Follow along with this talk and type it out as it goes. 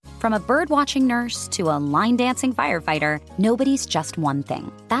From a bird-watching nurse to a line-dancing firefighter, nobody's just one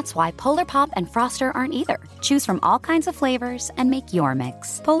thing. That's why Polar Pop and Froster aren't either. Choose from all kinds of flavors and make your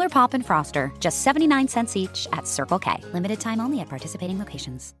mix. Polar Pop and Froster, just 79 cents each at Circle K. Limited time only at participating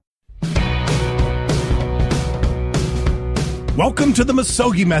locations. Welcome to the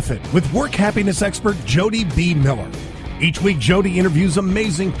MISOGI Method with work happiness expert Brodie B. Miller. Each week, Brodie interviews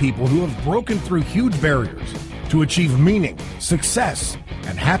amazing people who have broken through huge barriers to achieve meaning, success,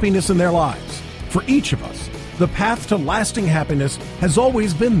 and happiness in their lives. For each of us, the path to lasting happiness has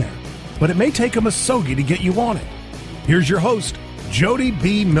always been there, but it may take a MISOGI to get you on it. Here's your host, Brodie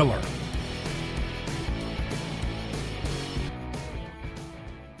B. Miller.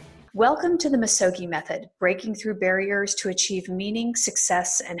 Welcome to the MISOGI Method, breaking through barriers to achieve meaning,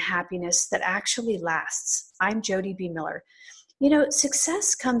 success, and happiness that actually lasts. I'm Brodie B. Miller. You know,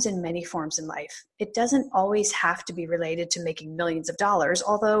 success comes in many forms in life. It doesn't always have to be related to making millions of dollars,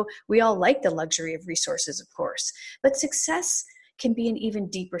 although we all like the luxury of resources, of course. But success can be an even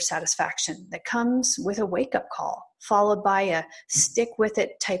deeper satisfaction that comes with a wake-up call, followed by a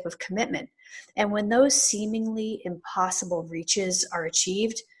stick-with-it type of commitment. And when those seemingly impossible reaches are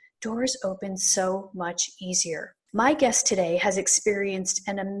achieved, doors open so much easier. My guest today has experienced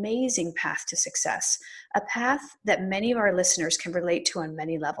an amazing path to success, a path that many of our listeners can relate to on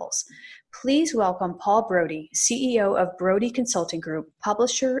many levels. Please welcome Paul Brodie, CEO of Brodie Consulting Group,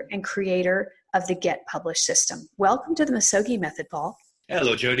 publisher and creator of the Get Published system. Welcome to the MISOGI Method, Paul.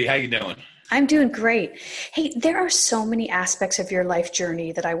 Hello, Jody. How you doing? I'm doing great. Hey, there are so many aspects of your life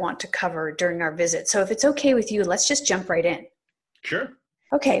journey that I want to cover during our visit. So if it's okay with you, let's just jump right in. Sure.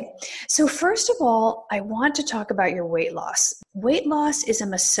 Okay, so first of all, I want to talk about your weight loss. Weight loss is a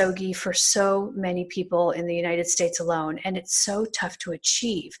MISOGI for so many people in the United States alone, and it's so tough to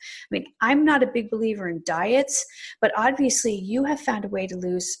achieve. I mean, I'm not a big believer in diets, but obviously you have found a way to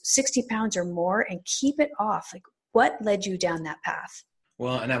lose 60 pounds or more and keep it off. Like, what led you down that path?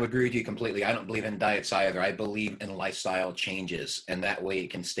 Well, and I would agree with you completely. I don't believe in diets either. I believe in lifestyle changes, and that way it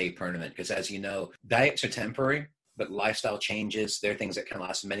can stay permanent. Because as you know, diets are temporary. But lifestyle changes, they're things that can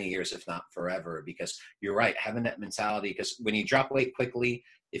last many years, if not forever, because you're right, having that mentality, because when you drop weight quickly,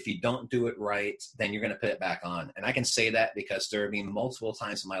 if you don't do it right, then you're going to put it back on. And I can say that because there have been multiple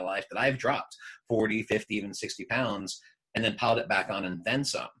times in my life that I've dropped 40, 50, even 60 pounds and then piled it back on and then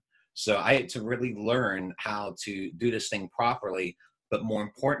some. So I had to really learn how to do this thing properly, but more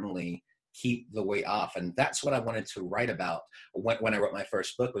importantly, keep the weight off. And that's what I wanted to write about when I wrote my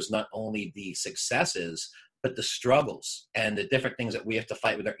first book, was not only the successes, but the struggles and the different things that we have to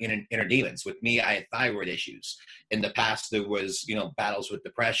fight with our inner demons. With me, I had thyroid issues. In the past, there was, battles with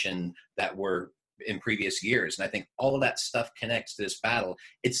depression that were in previous years. And I think all of that stuff connects to this battle.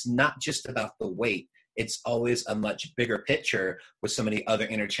 It's not just about the weight. It's always a much bigger picture with so many other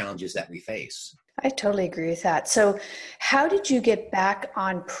inner challenges that we face. I totally agree with that. So how did you get back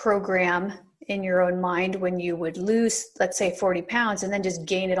on program in your own mind when you would lose, let's say, 40 pounds and then just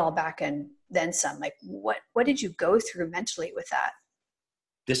gain it all back and then some? Like, what did you go through mentally with that?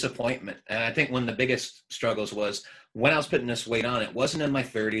 Disappointment. And I think one of the biggest struggles was when I was putting this weight on, it wasn't in my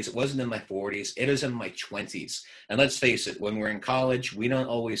 30s, it wasn't in my 40s, it was in my 20s. And let's face it, when we're in college, we don't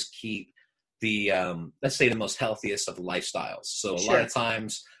always keep the, let's say, the most healthiest of lifestyles. So a lot of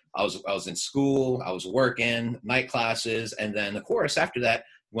times I was in school, I was working, night classes, and then of course after that,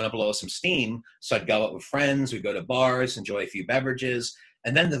 want to blow some steam. So I'd go out with friends, we'd go to bars, enjoy a few beverages.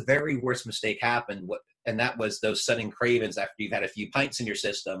 And then the very worst mistake happened, and that was those sudden cravings after you've had a few pints in your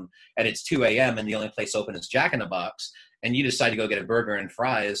system and it's 2 a.m. and the only place open is Jack in the Box, and you decide to go get a burger and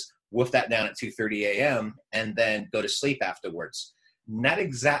fries, wolf that down at 2:30 a.m. and then go to sleep afterwards. Not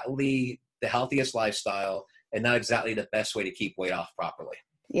exactly the healthiest lifestyle and not exactly the best way to keep weight off properly.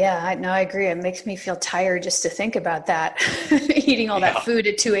 Yeah, I agree. It makes me feel tired just to think about that. Eating all that food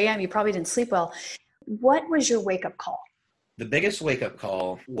at 2 a.m. You probably didn't sleep well. What was your wake-up call? The biggest wake-up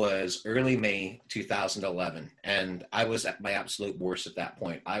call was early May 2011, and I was at my absolute worst at that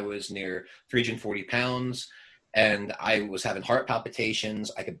point. I was near 340 pounds, and I was having heart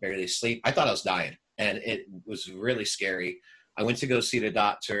palpitations. I could barely sleep. I thought I was dying, and it was really scary. I went to go see the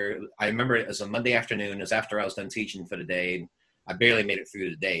doctor. I remember it was a Monday afternoon. It was after I was done teaching for the day. I barely made it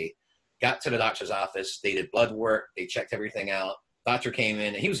through the day. Got to the doctor's office. They did blood work. They checked everything out. Doctor came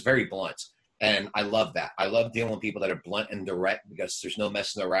in, and he was very blunt. And I love that. I love dealing with people that are blunt and direct because there's no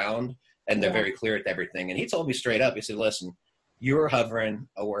messing around and they're very clear with everything. And he told me straight up, he said, listen, you were hovering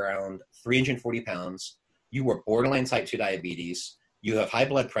around 340 pounds. You were borderline type 2 diabetes. You have high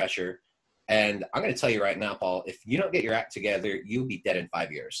blood pressure. And I'm going to tell you right now, Paul, if you don't get your act together, you'll be dead in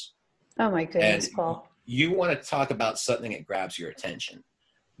 5 years. Oh my goodness, Paul. You want to talk about something that grabs your attention.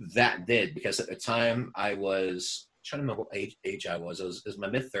 that did, because at the time I was trying to remember what age I was. It was my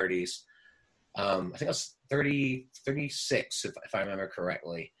mid 30s. I think I was 36, if I remember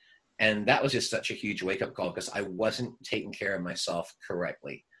correctly. And that was just such a huge wake up call because I wasn't taking care of myself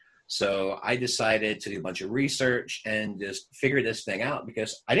correctly. So I decided to do a bunch of research and just figure this thing out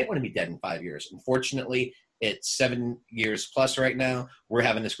because I didn't want to be dead in 5 years. Unfortunately, it's 7 years plus right now. We're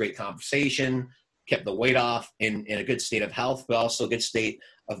having this great conversation, kept the weight off in a good state of health, but also a good state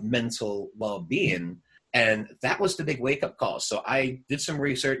of mental well-being. And that was the big wake-up call. So I did some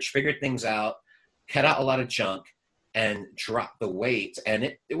research, figured things out, cut out a lot of junk, and dropped the weight. And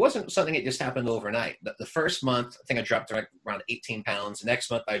it wasn't something that just happened overnight. The first month, I think I dropped around 18 pounds. The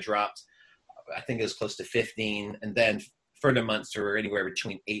next month I dropped, I think it was close to 15. And then further months were anywhere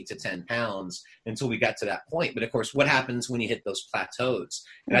between 8 to 10 pounds until we got to that point. But of course, what happens when you hit those plateaus?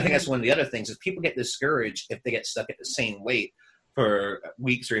 And I think that's one of the other things is people get discouraged if they get stuck at the same weight for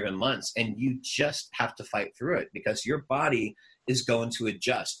weeks or even months. And you just have to fight through it because your body is going to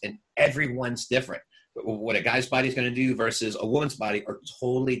adjust and everyone's different. What a guy's body is going to do versus a woman's body are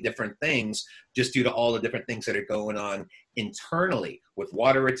totally different things just due to all the different things that are going on internally with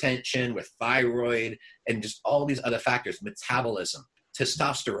water retention, with thyroid, and just all these other factors, metabolism,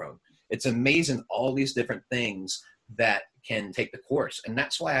 testosterone. It's amazing all these different things that can take the course. And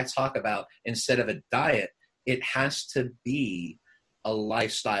that's why I talk about instead of a diet, it has to be a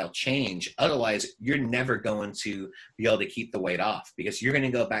lifestyle change. Otherwise, you're never going to be able to keep the weight off because you're going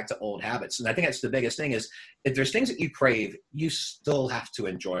to go back to old habits. And I think that's the biggest thing is if there's things that you crave, you still have to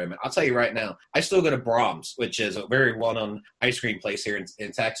enjoy them. I'll tell you right now, I still go to Brahms, which is a very well-known ice cream place here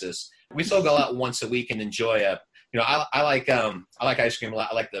in Texas. We still go out once a week and enjoy I like ice cream a lot.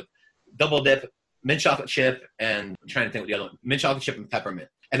 I like the double dip, mint chocolate chip, and I'm trying to think what the other one, mint chocolate chip and peppermint.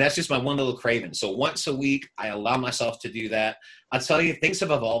 And that's just my one little craving. So once a week, I allow myself to do that. I'll tell you, things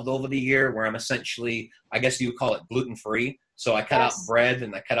have evolved over the year where I'm essentially, I guess you would call it gluten-free. So I cut out bread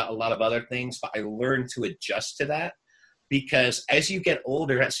and I cut out a lot of other things, but I learned to adjust to that because as you get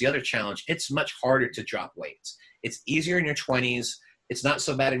older, that's the other challenge. It's much harder to drop weight. It's easier in your 20s. It's not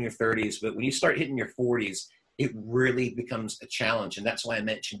so bad in your 30s, but when you start hitting your 40s, it really becomes a challenge. And that's why I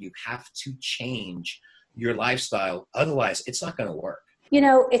mentioned you have to change your lifestyle. Otherwise, it's not going to work.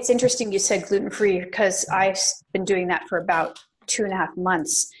 It's interesting you said gluten-free because I've been doing that for about 2.5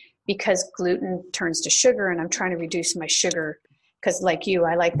 months because gluten turns to sugar and I'm trying to reduce my sugar because like you,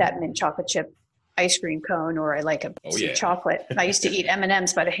 I like that mint chocolate chip ice cream cone or I like a piece of chocolate. I used to eat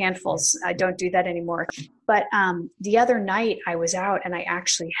M&Ms by the handfuls. I don't do that anymore. But the other night I was out and I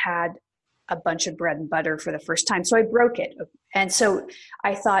actually had a bunch of bread and butter for the first time. So I broke it. And so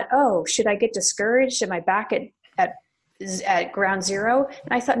I thought, should I get discouraged? Am I back at ground zero?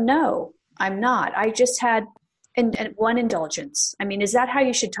 And I thought, no, I'm not. I just had one indulgence. I mean, is that how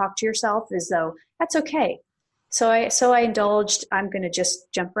you should talk to yourself? As though that's okay. So I indulged. I'm going to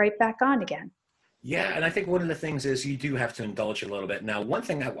just jump right back on again. Yeah. And I think one of the things is you do have to indulge a little bit. Now, one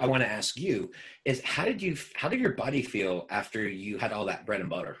thing I want to ask you is how did your body feel after you had all that bread and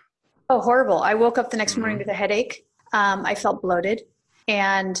butter? Oh, horrible. I woke up the next morning with a headache. I felt bloated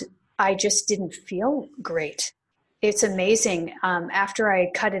and I just didn't feel great. It's amazing. After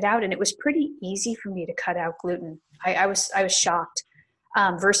I cut it out, and it was pretty easy for me to cut out gluten. I was shocked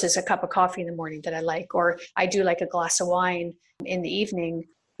versus a cup of coffee in the morning that I like, or I do like a glass of wine in the evening,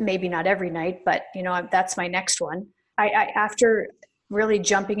 maybe not every night, but that's my next one. I after really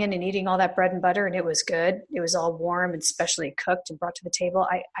jumping in and eating all that bread and butter, and it was good. It was all warm and specially cooked and brought to the table.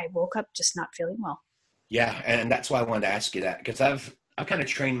 I woke up just not feeling well. Yeah, and that's why I wanted to ask you that because I've kind of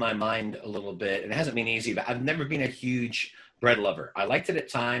trained my mind a little bit. And it hasn't been easy, but I've never been a huge bread lover. I liked it at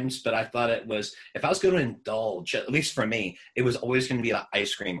times, but I thought it was, if I was going to indulge, at least for me, it was always going to be like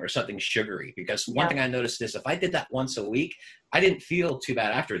ice cream or something sugary. Because one thing I noticed is if I did that once a week, I didn't feel too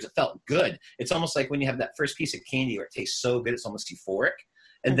bad afterwards. It felt good. It's almost like when you have that first piece of candy where it tastes so good, it's almost euphoric.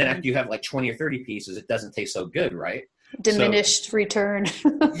 And then after you have like 20 or 30 pieces, it doesn't taste so good, right? Diminished return.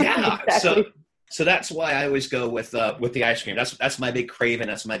 Yeah. Exactly. So that's why I always go with the ice cream. That's my big craving.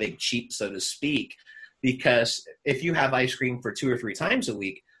 That's my big cheat, so to speak. Because if you have ice cream for 2 or 3 times a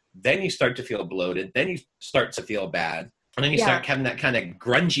week, then you start to feel bloated. Then you start to feel bad. And then you start having that kind of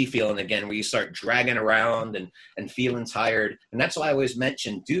grungy feeling again where you start dragging around and feeling tired. And that's why I always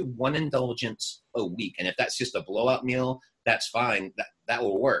mention do one indulgence a week. And if that's just a blowout meal, that's fine. That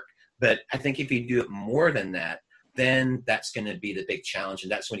will work. But I think if you do it more than that, then that's going to be the big challenge.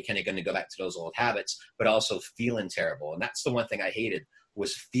 And that's when you're kind of going to go back to those old habits, but also feeling terrible. And that's the one thing I hated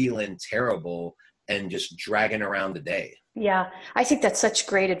was feeling terrible and just dragging around the day. Yeah, I think that's such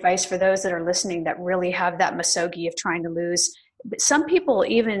great advice for those that are listening that really have that MISOGI of trying to lose. Some people,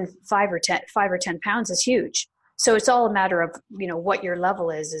 even 5 or 10 pounds is huge. So it's all a matter of, what your level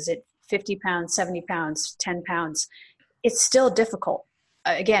is. Is it 50 pounds, 70 pounds, 10 pounds? It's still difficult.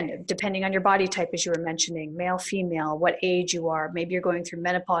 Again, depending on your body type, as you were mentioning, male, female, what age you are. Maybe you're going through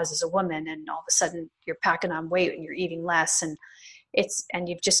menopause as a woman and all of a sudden you're packing on weight and you're eating less, and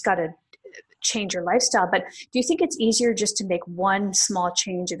you've just got to change your lifestyle. But do you think it's easier just to make one small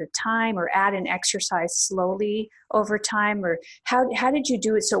change at a time, or add an exercise slowly over time? Or how did you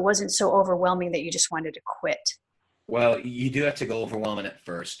do it so it wasn't so overwhelming that you just wanted to quit? Well, you do have to go overwhelming at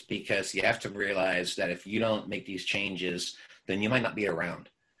first, because you have to realize that if you don't make these changes, then you might not be around.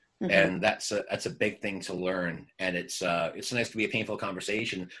 Mm-hmm. And that's a big thing to learn. And it's nice to be a painful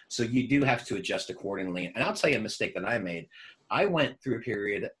conversation. So you do have to adjust accordingly. And I'll tell you a mistake that I made. I went through a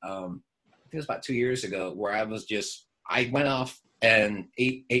period, I think it was about 2 years ago, where I went off and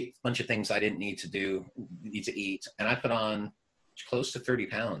ate a bunch of things I didn't need to eat. And I put on close to 30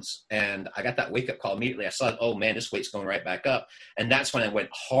 pounds. And I got that wake-up call immediately. I saw, oh man, this weight's going right back up. And that's when I went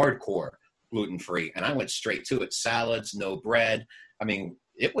hardcore gluten-free. And I went straight to it. Salads, no bread. I mean,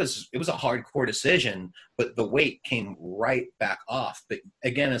 it was a hardcore decision, but the weight came right back off. But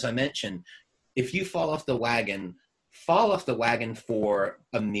again, as I mentioned, if you fall off the wagon for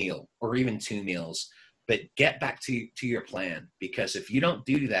a meal or even 2 meals, but get back to your plan. Because if you don't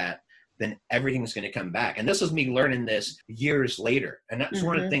do that, then everything's going to come back. And this was me learning this years later. And that's mm-hmm.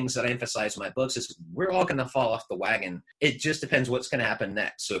 one of the things that I emphasize in my books is we're all going to fall off the wagon. It just depends what's going to happen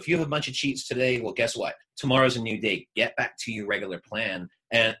next. So if you have a bunch of cheats today, well, guess what? Tomorrow's a new day. Get back to your regular plan.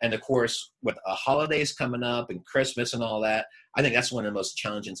 And of course, with holidays coming up and Christmas and all that, I think that's one of the most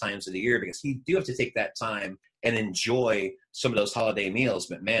challenging times of the year, because you do have to take that time and enjoy some of those holiday meals.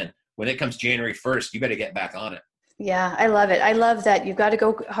 But man, when it comes January 1st, you better get back on it. Yeah, I love it. I love that you've got to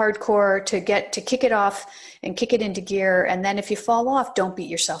go hardcore to kick it off and kick it into gear. And then if you fall off, don't beat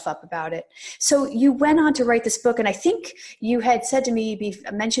yourself up about it. So you went on to write this book, and I think you had said to me,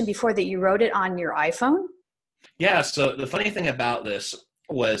 mentioned before, that you wrote it on your iPhone. Yeah. So the funny thing about this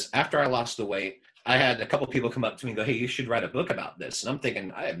was, after I lost the weight, I had a couple of people come up to me and go, hey, you should write a book about this. And I'm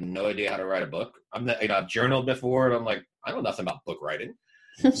thinking, I have no idea how to write a book. I've journaled before, and I'm like, I know nothing about book writing.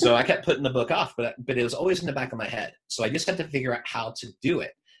 So I kept putting the book off, but it was always in the back of my head. So I just had to figure out how to do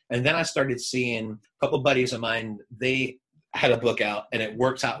it. And then I started seeing a couple of buddies of mine, they had a book out and it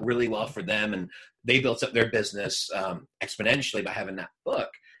worked out really well for them. And they built up their business exponentially by having that book.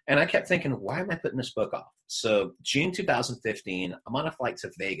 And I kept thinking, why am I putting this book off? So June 2015, I'm on a flight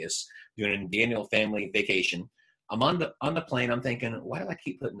to Vegas doing the annual family vacation. I'm on the plane. I'm thinking, why do I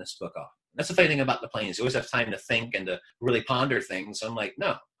keep putting this book off? That's the funny thing about the planes. You always have time to think and to really ponder things. So I'm like,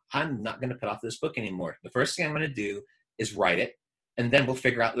 no, I'm not going to put off this book anymore. The first thing I'm going to do is write it, and then we'll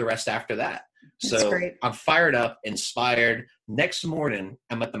figure out the rest after that. That's so great. I'm fired up, inspired. Next morning,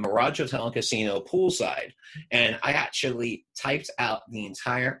 I'm at the Mirage Hotel and Casino poolside, and I actually typed out the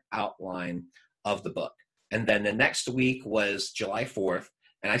entire outline of the book. And then the next week was July 4th,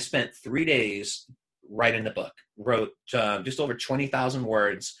 and I spent 3 days writing the book. Wrote just over 20,000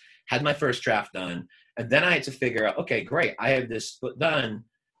 words. Had my first draft done, and then I had to figure out, okay, great, I have this book done.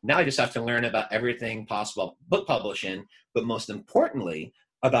 Now I just have to learn about everything possible book publishing, but most importantly,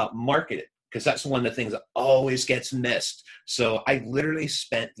 about marketing, because that's one of the things that always gets missed. So I literally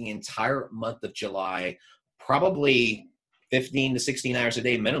spent the entire month of July, probably 15 to 16 hours a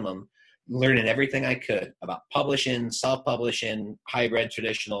day minimum, learning everything I could about publishing, self-publishing, hybrid,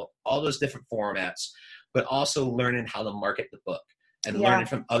 traditional, all those different formats, but also learning how to market the book. And learning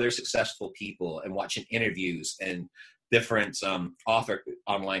from other successful people and watching interviews and different author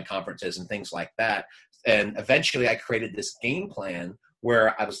online conferences and things like that. And eventually I created this game plan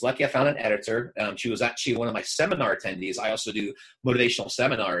where I was lucky I found an editor. She was actually one of my seminar attendees. I also do motivational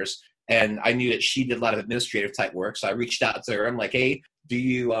seminars, and I knew that she did a lot of administrative type work. So I reached out to her. I'm like, hey, do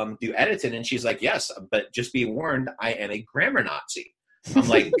you do editing? And she's like, yes, but just be warned, I am a grammar Nazi. I'm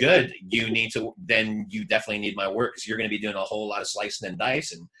like, good, you definitely need my work, because you're going to be doing a whole lot of slicing and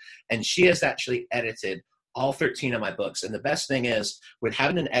dicing. And she has actually edited all 13 of my books. And the best thing is, with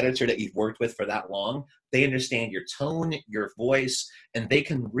having an editor that you've worked with for that long, they understand your tone, your voice, and they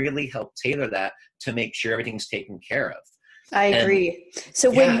can really help tailor that to make sure everything's taken care of. I agree.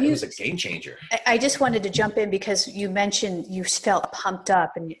 So it was a game changer. I just wanted to jump in because you mentioned you felt pumped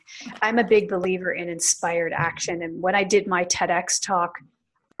up, and I'm a big believer in inspired action. And when I did my TEDx talk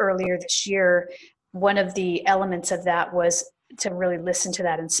earlier this year, one of the elements of that was to really listen to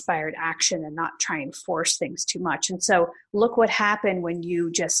that inspired action and not try and force things too much. And so look what happened when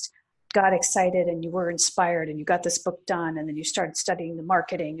you just got excited and you were inspired and you got this book done, and then you started studying the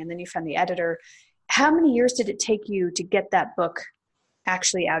marketing, and then you found the editor. How many years did it take you to get that book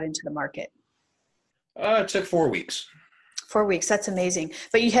actually out into the market? It took 4 weeks. 4 weeks. That's amazing.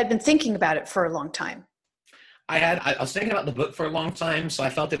 But you had been thinking about it for a long time. I was thinking about the book for a long time, so I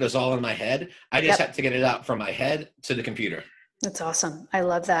felt it was all in my head. I just had to get it out from my head to the computer. That's awesome. I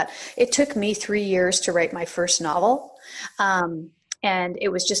love that. It took me 3 years to write my first novel. And it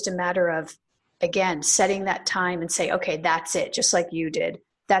was just a matter of, again, setting that time and say, okay, that's it. Just like you did.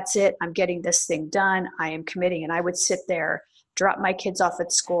 That's it. I'm getting this thing done. I am committing. And I would sit there, drop my kids off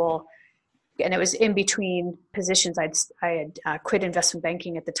at school. And it was in between positions. I had quit investment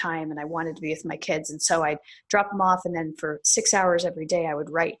banking at the time, and I wanted to be with my kids. And so I'd drop them off, and then for 6 hours every day, I would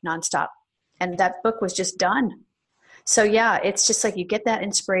write nonstop. And that book was just done. So yeah, it's just like you get that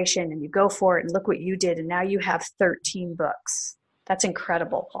inspiration and you go for it, and look what you did. And now you have 13 books. That's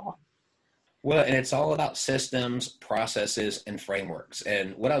incredible, Paul. Well, and it's all about systems, processes, and frameworks.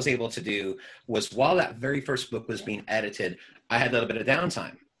 And what I was able to do was, while that very first book was being edited, I had a little bit of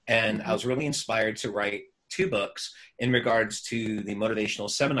downtime. And I was really inspired to write 2 books in regards to the motivational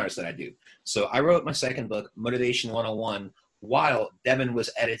seminars that I do. So I wrote my second book, Motivation 101, while Devin was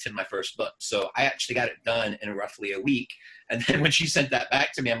editing my first book. So I actually got it done in roughly a week. And then when she sent that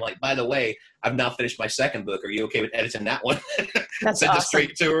back to me, I'm like, by the way, I've now finished my second book. Are you okay with editing that one? That's Sent awesome. it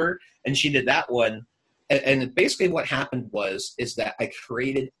straight to her, and she did that one. And basically what happened is that I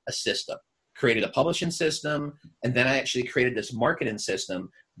created a system, created a publishing system, and then I actually created this marketing system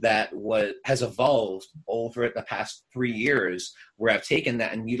that has evolved over the past 3 years, where I've taken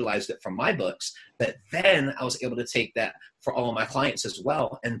that and utilized it for my books. But then I was able to take that for all of my clients as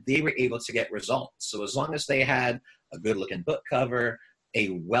well, and they were able to get results. So as long as they had a good looking book cover, a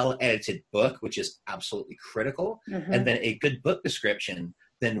well-edited book, which is absolutely critical, and then a good book description,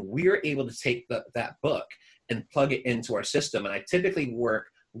 then we're able to take that book and plug it into our system. And I typically work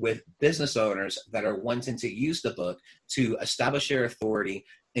with business owners that are wanting to use the book to establish their authority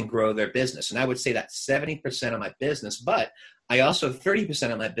and grow their business. And I would say that's 70% of my business, but I also have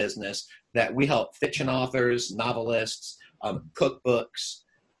 30% of my business that we help fiction authors, novelists, cookbooks,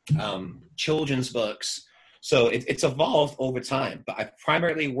 children's books. So it's evolved over time, but I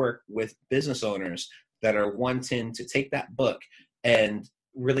primarily work with business owners that are wanting to take that book and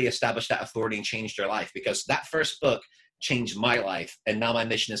really establish that authority and change their life, because that first book changed my life. And now my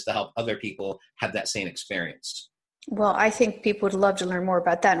mission is to help other people have that same experience. Well, I think people would love to learn more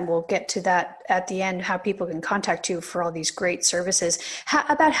about that, and we'll get to that at the end, how people can contact you for all these great services.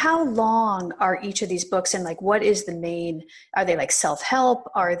 About how long are each of these books, and like what is the main, are they like self-help?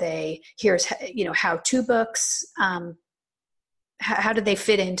 Are they, here's, how-to books? How do they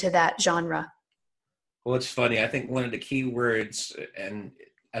fit into that genre? Well, it's funny. I think one of the key words, and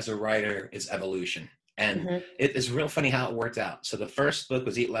as a writer, is evolution. And it is real funny how it worked out. So the first book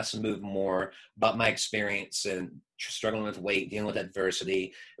was Eat Less and Move More, about my experience and struggling with weight, dealing with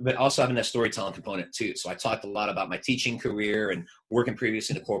adversity, but also having a storytelling component too. So I talked a lot about my teaching career and working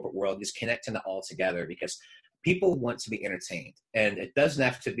previously in the corporate world, just connecting it all together, because people want to be entertained. And it doesn't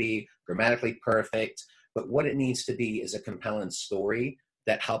have to be grammatically perfect, but what it needs to be is a compelling story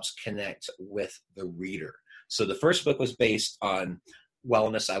that helps connect with the reader. So the first book was based on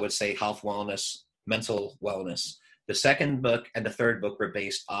wellness, I would say health, wellness, mental wellness. The second book and the third book were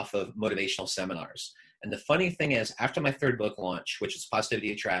based off of motivational seminars. And the funny thing is, after my third book launch, which is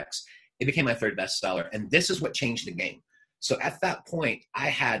Positivity Attracts, it became my third bestseller. And this is what changed the game. So at that point, I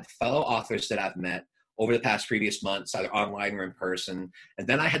had fellow authors that I've met over the past previous months, either online or in person. And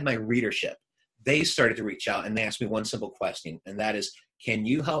then I had my readership. They started to reach out and they asked me one simple question, and that is, can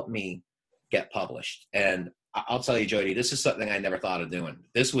you help me get published? And I'll tell you, Jody, this is something I never thought of doing.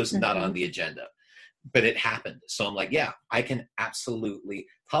 This was not on the agenda, but it happened. So I'm like, yeah, I can absolutely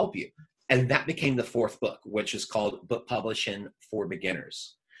help you. And that became the fourth book, which is called Book Publishing for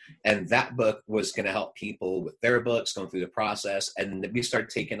Beginners. And that book was going to help people with their books, going through the process. And we started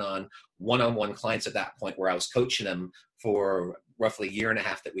taking on one-on-one clients at that point, where I was coaching them for roughly a year and a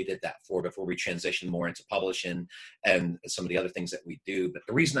half that we did that for, before we transitioned more into publishing and some of the other things that we do. But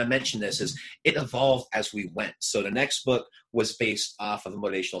the reason I mention this is it evolved as we went. So the next book was based off of a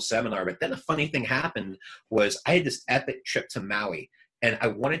motivational seminar. But then a funny thing happened was I had this epic trip to Maui. And I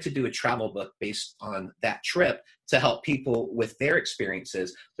wanted to do a travel book based on that trip to help people with their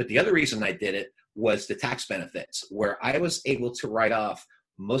experiences. But the other reason I did it was the tax benefits, where I was able to write off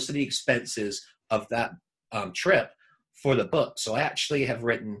most of the expenses of that trip for the book. So I actually have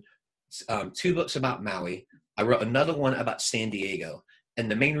written 2 books about Maui. I wrote another one about San Diego.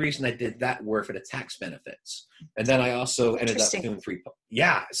 And the main reason I did that were for the tax benefits. And then I also ended up doing 3.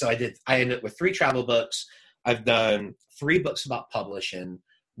 Yeah. So I ended up with 3 travel books. I've done 3 books about publishing.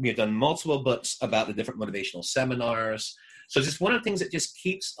 We've done multiple books about the different motivational seminars. So it's just one of the things that just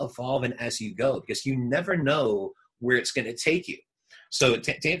keeps evolving as you go, because you never know where it's going to take you. So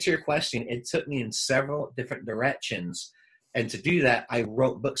to answer your question, it took me in several different directions. And to do that, I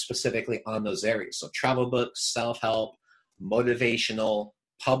wrote books specifically on those areas. So travel books, self-help, motivational,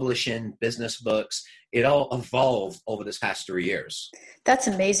 publishing, business books. It all evolved over this past 3 years. That's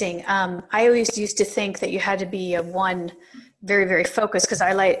amazing. I always used to think that you had to be a one very, very focused, because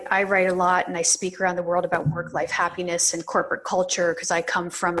I write a lot and I speak around the world about work-life happiness and corporate culture, because I come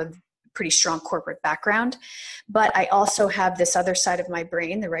from a pretty strong corporate background. But I also have this other side of my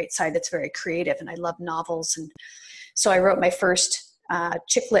brain, the right side, that's very creative, and I love novels. And so I wrote my first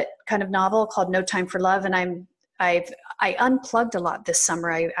chick lit kind of novel called No Time for Love, and I unplugged a lot this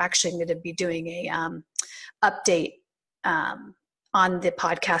summer. I actually am going to be doing a update on the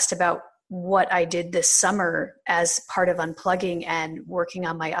podcast about what I did this summer as part of unplugging and working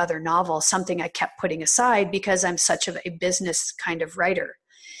on my other novel, something I kept putting aside because I'm such a business kind of writer.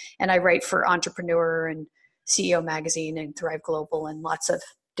 And I write for Entrepreneur and CEO Magazine and Thrive Global and lots of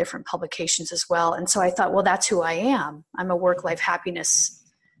different publications as well. And so I thought, well, that's who I am. I'm a work-life happiness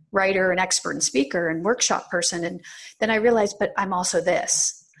writer and expert and speaker and workshop person. And then I realized, but I'm also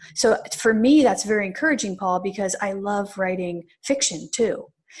this. So for me, that's very encouraging, Paul, because I love writing fiction too.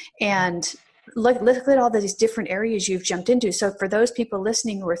 And look at all these different areas you've jumped into. So for those people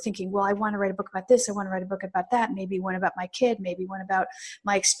listening who are thinking, well, I want to write a book about this, I want to write a book about that, maybe one about my kid, maybe one about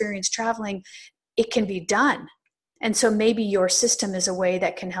my experience traveling, it can be done. And so maybe your system is a way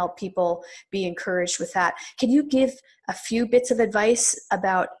that can help people be encouraged with that. Can you give a few bits of advice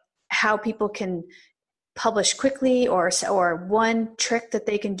about how people can publish quickly, or one trick that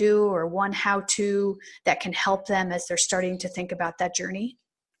they can do, or one how-to that can help them as they're starting to think about that journey?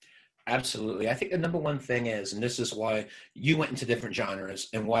 Absolutely. I think the number one thing is, and this is why you went into different genres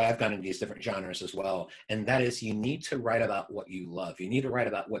and why I've gone into these different genres as well, and that is you need to write about what you love. You need to write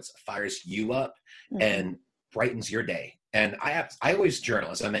about what fires you up and brightens your day. And I always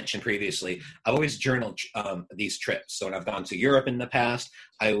journal, as I mentioned previously. I've always journaled these trips. So when I've gone to Europe in the past,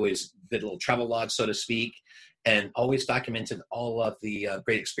 I always did a little travel log, so to speak, and always documented all of the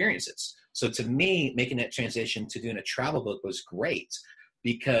great experiences. So to me, making that transition to doing a travel book was great,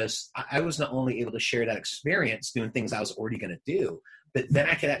 because I was not only able to share that experience doing things I was already going to do, but then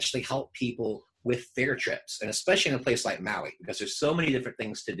I could actually help people with their trips, and especially in a place like Maui, because there's so many different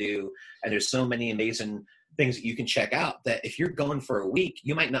things to do, and there's so many amazing things that you can check out that if you're going for a week,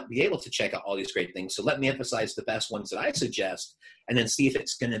 you might not be able to check out all these great things. So let me emphasize the best ones that I suggest, and then see if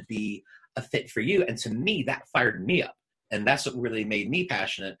it's going to be a fit for you. And to me, that fired me up. And that's what really made me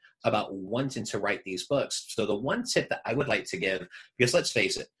passionate about wanting to write these books. So the one tip that I would like to give, because let's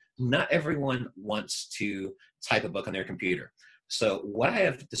face it, not everyone wants to type a book on their computer. So what I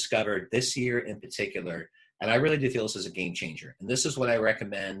have discovered this year in particular, and I really do feel this is a game changer, and this is what I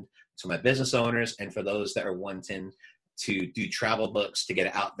recommend to my business owners and for those that are wanting to do travel books to get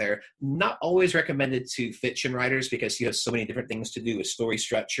it out there. Not always recommended to fiction writers, because you have so many different things to do with story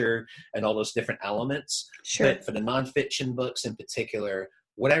structure and all those different elements. Sure. But for the nonfiction books in particular,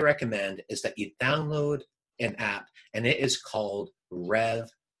 what I recommend is that you download an app, and it is called Rev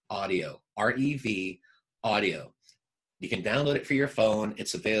Audio, REV Audio. You can download it for your phone.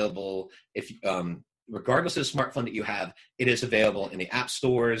 It's available if regardless of the smartphone that you have, it is available in the app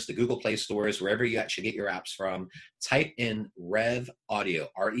stores, the Google Play stores, wherever you actually get your apps from. Type in Rev Audio,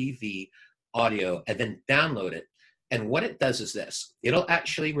 REV Audio, and then download it. And what it does is this. It'll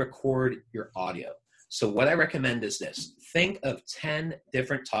actually record your audio. So what I recommend is this. Think of 10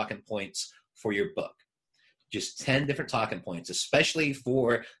 different talking points for your book. Just 10 different talking points, especially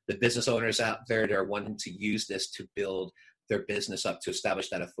for the business owners out there that are wanting to use this to build their business up, to establish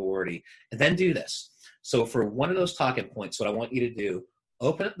that authority. And then do this. So for one of those talking points, what I want you to do,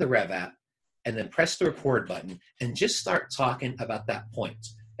 open up the Rev app and then press the record button and just start talking about that point.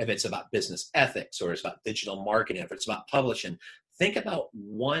 If it's about business ethics, or it's about digital marketing, if it's about publishing, think about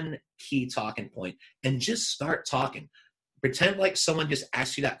one key talking point and just start talking. Pretend like someone just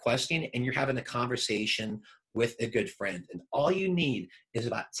asked you that question and you're having a conversation with a good friend. And all you need is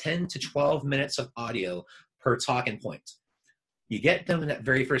about 10 to 12 minutes of audio per talking point. You get done with that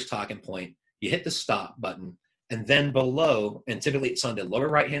very first talking point, you hit the stop button, and then below, and typically it's on the lower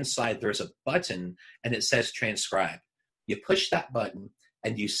right-hand side, there's a button and it says transcribe. You push that button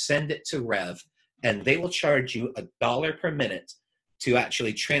and you send it to Rev, and they will charge you $1 per minute to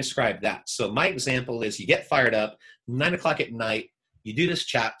actually transcribe that. So my example is you get fired up, 9 o'clock at night, you do this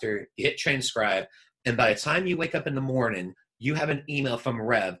chapter, you hit transcribe, and by the time you wake up in the morning, you have an email from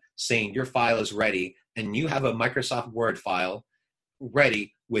Rev saying your file is ready, and you have a Microsoft Word file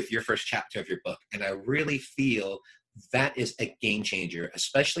ready with your first chapter of your book. And I really feel that is a game changer,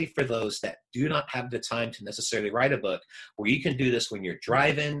 especially for those that do not have the time to necessarily write a book, where you can do this when you're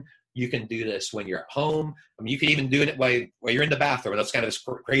driving. You can do this when you're at home. I mean, you can even do it while you're in the bathroom. That's kind of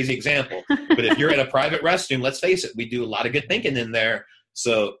a crazy example. But if you're in a private restroom, let's face it, we do a lot of good thinking in there.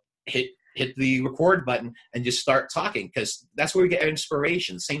 So hit the record button and just start talking, because that's where we get our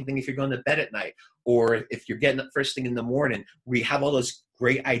inspiration. Same thing if you're going to bed at night, or if you're getting up first thing in the morning, we have all those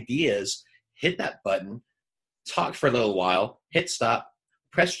great ideas. Hit that button, talk for a little while, hit stop,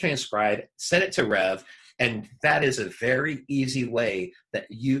 press transcribe, send it to Rev, and that is a very easy way that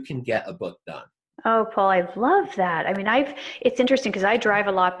you can get a book done. Oh, Paul, I love that. I mean, it's interesting because I drive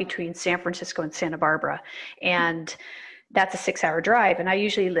a lot between San Francisco and Santa Barbara, and that's a 6-hour drive. And I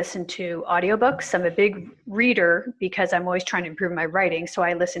usually listen to audiobooks. I'm a big reader because I'm always trying to improve my writing. So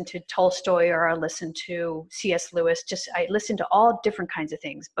I listen to Tolstoy, or I listen to C.S. Lewis. I listen to all different kinds of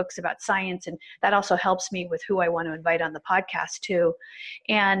things, books about science. And that also helps me with who I want to invite on the podcast too.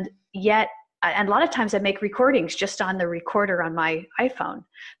 And a lot of times I make recordings just on the recorder on my iPhone.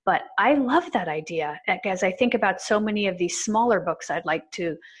 But I love that idea, as I think about so many of these smaller books I'd like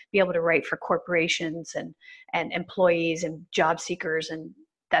to be able to write for corporations and employees and job seekers, and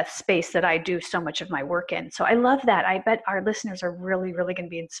that space that I do so much of my work in. So I love that. I bet our listeners are really, really going to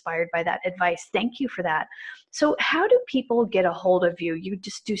be inspired by that advice. Thank you for that. So how do people get a hold of you? You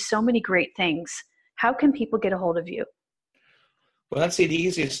just do so many great things. How can people get a hold of you? Well, I'd say the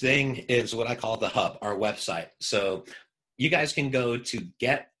easiest thing is what I call the hub, our website. So you guys can go to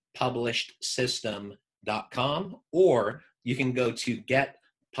getpublishedsystem.com, or you can go to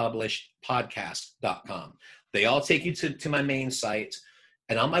getpublishedpodcast.com. They all take you to my main site.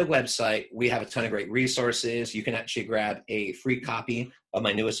 And on my website, we have a ton of great resources. You can actually grab a free copy of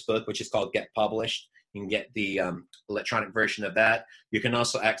my newest book, which is called Get Published. You can get the electronic version of that. You can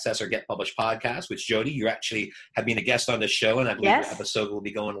also access our Get Published podcast, which, Jody, you actually have been a guest on the show, and I believe your episode will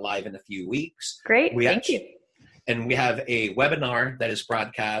be going live in a few weeks. Great, thank you. And we have a webinar that is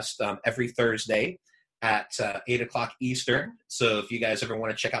broadcast every Thursday at 8 o'clock Eastern. So if you guys ever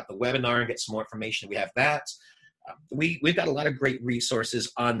want to check out the webinar and get some more information, we have that. We've got a lot of great resources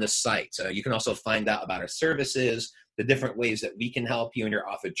on the site. You can also find out about our services, the different ways that we can help you in your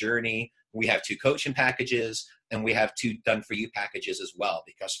author journey. We have 2 coaching packages, and we have 2 done-for-you packages as well.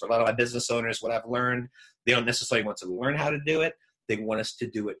 Because for a lot of my business owners, what I've learned, they don't necessarily want to learn how to do it. They want us to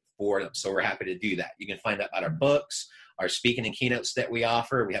do it for them. So we're happy to do that. You can find out about our books, our speaking and keynotes that we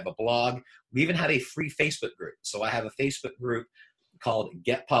offer. We have a blog. We even have a free Facebook group. So I have a Facebook group called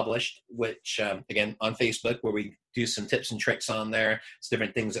Get Published, which, again, on Facebook, where we do some tips and tricks on there. It's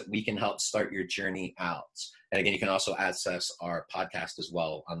different things that we can help start your journey out. And again, you can also access our podcast as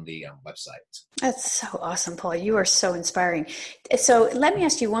well on the website. That's so awesome, Paul. You are so inspiring. So let me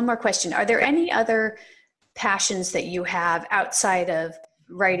ask you one more question. Are there any other passions that you have outside of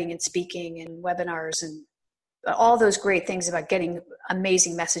writing and speaking and webinars and all those great things about getting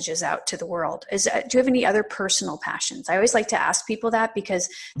amazing messages out to the world? Do you have any other personal passions? I always like to ask people that, because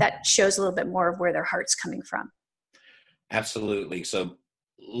that shows a little bit more of where their heart's coming from. Absolutely. So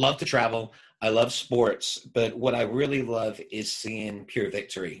love to travel. I love sports, but what I really love is seeing pure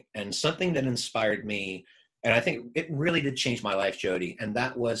victory. And something that inspired me, and I think it really did change my life, Jody, and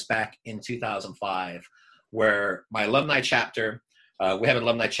that was back in 2005, where my alumni chapter, we have an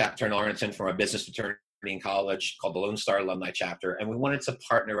alumni chapter in Arlington from a business fraternity in college called the Lone Star Alumni Chapter, and we wanted to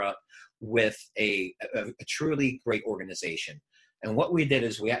partner up with a truly great organization. And what we did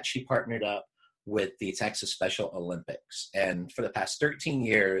is we actually partnered up with the Texas Special Olympics. And for the past 13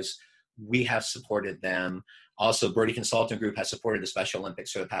 years, we have supported them. Also, Brodie Consulting Group has supported the Special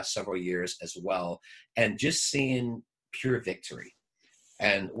Olympics for the past several years as well. And just seeing pure victory.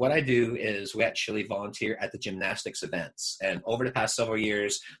 And what I do is we actually volunteer at the gymnastics events. And over the past several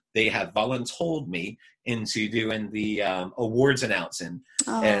years, they have voluntold me into doing the awards announcing.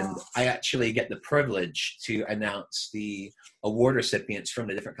 Oh. And I actually get the privilege to announce the award recipients from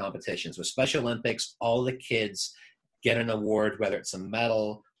the different competitions. With Special Olympics, all the kids get an award, whether it's a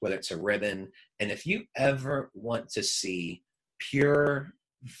medal, whether it's a ribbon. And if you ever want to see pure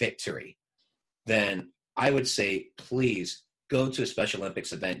victory, then I would say, please go to a Special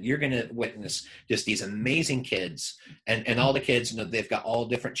Olympics event. You're going to witness just these amazing kids, and all the kids, they've got all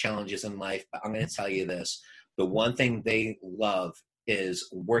different challenges in life. But I'm going to tell you this, the one thing they love is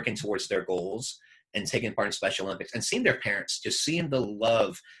working towards their goals and taking part in Special Olympics and seeing their parents, just seeing the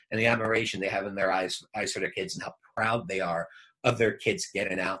love and the admiration they have in their eyes for their kids and how proud they are of their kids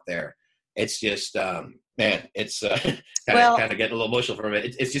getting out there. It's just, man, it's kind of getting a little emotional for a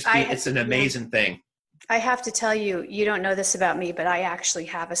minute. It's an amazing thing. I have to tell you, you don't know this about me, but I actually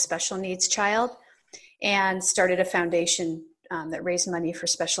have a special needs child and started a foundation that raised money for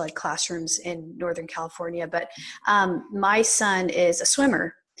special ed classrooms in Northern California. But my son is a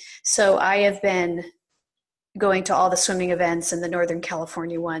swimmer. So I have been going to all the swimming events and the Northern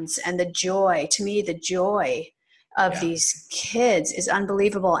California ones. And the joy of these kids is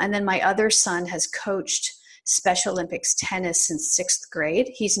unbelievable. And then my other son has coached Special Olympics tennis since 6th grade.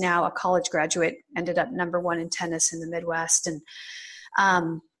 He's now a college graduate, ended up number 1 in tennis in the Midwest.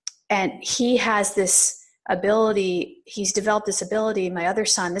 And he has this ability, he's developed this ability. My other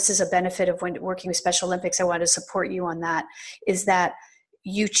son, this is a benefit of when working with Special Olympics, I want to support you on that, is that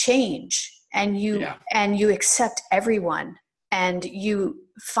you change and you accept everyone and you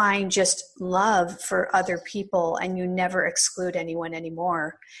find just love for other people and you never exclude anyone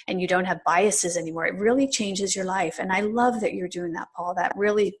anymore and you don't have biases anymore. It really changes your life. And I love that you're doing that, Paul. That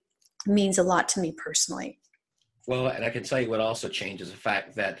really means a lot to me personally. Well, and I can tell you what also changes the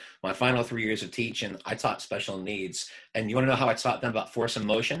fact that my final 3 years of teaching, I taught special needs. And you want to know how I taught them about force and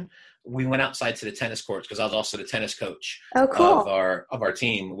motion? We went outside to the tennis courts because I was also the tennis coach of our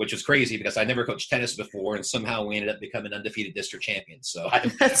team, which was crazy because I never coached tennis before. And somehow we ended up becoming undefeated district champions. So I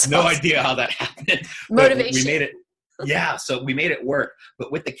have no idea how that happened. Motivation. We made it. Yeah. So we made it work.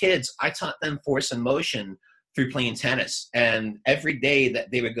 But with the kids, I taught them force and motion through playing tennis. And every day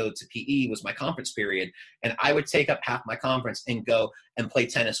that they would go to PE was my conference period. And I would take up half my conference and go and play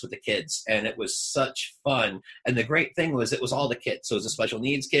tennis with the kids. And it was such fun. And the great thing was it was all the kids. So it was the special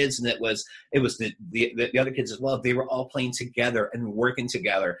needs kids and it was the other kids as well. They were all playing together and working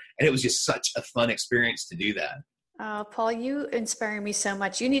together. And it was just such a fun experience to do that. Oh, Paul, you inspire me so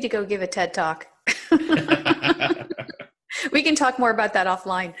much. You need to go give a TED Talk. We can talk more about that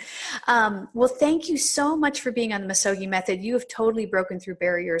offline. Well, thank you so much for being on the MISOGI method. You have totally broken through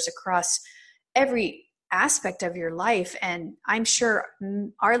barriers across every aspect of your life. And I'm sure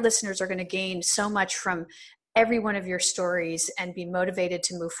our listeners are going to gain so much from every one of your stories and be motivated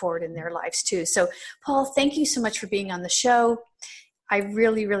to move forward in their lives too. So Paul, thank you so much for being on the show. I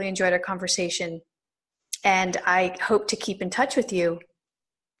really, really enjoyed our conversation and I hope to keep in touch with you.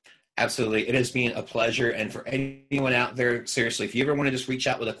 Absolutely. It has been a pleasure. And for anyone out there, seriously, if you ever want to just reach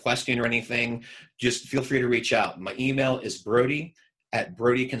out with a question or anything, just feel free to reach out. My email is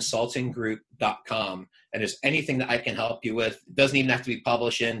Brodie@BrodieConsultingGroup.com. And there's anything that I can help you with. It doesn't even have to be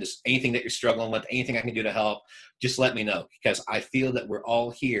publishing, just anything that you're struggling with, anything I can do to help, just let me know because I feel that we're all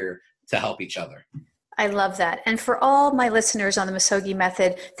here to help each other. I love that. And for all my listeners on the MISOGI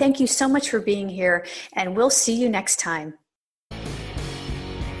method, thank you so much for being here and we'll see you next time.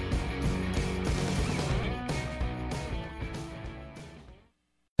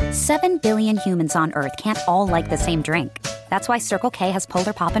 7 billion humans on Earth can't all like the same drink. That's why Circle K has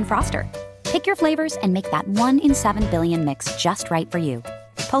Polar Pop and Froster. Pick your flavors and make that 1 in 7 billion mix just right for you.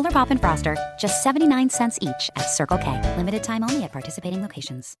 Polar Pop and Froster, just 79 cents each at Circle K. Limited time only at participating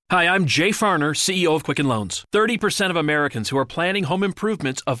locations. Hi, I'm Jay Farner, CEO of Quicken Loans. 30% of Americans who are planning home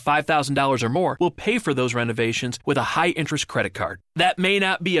improvements of $5,000 or more will pay for those renovations with a high-interest credit card. That may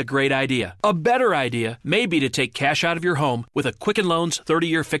not be a great idea. A better idea may be to take cash out of your home with a Quicken Loans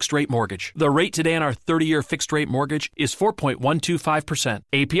 30-year fixed-rate mortgage. The rate today on our 30-year fixed-rate mortgage is 4.125%.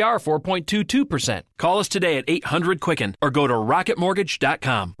 APR 4.22%. Call us today at 800-QUICKEN or go to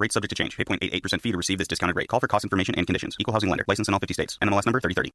rocketmortgage.com. Rate subject to change. Pay 0.88% fee to receive this discounted rate. Call for cost information and conditions. Equal housing lender. License in all 50 states. NMLS number 3030.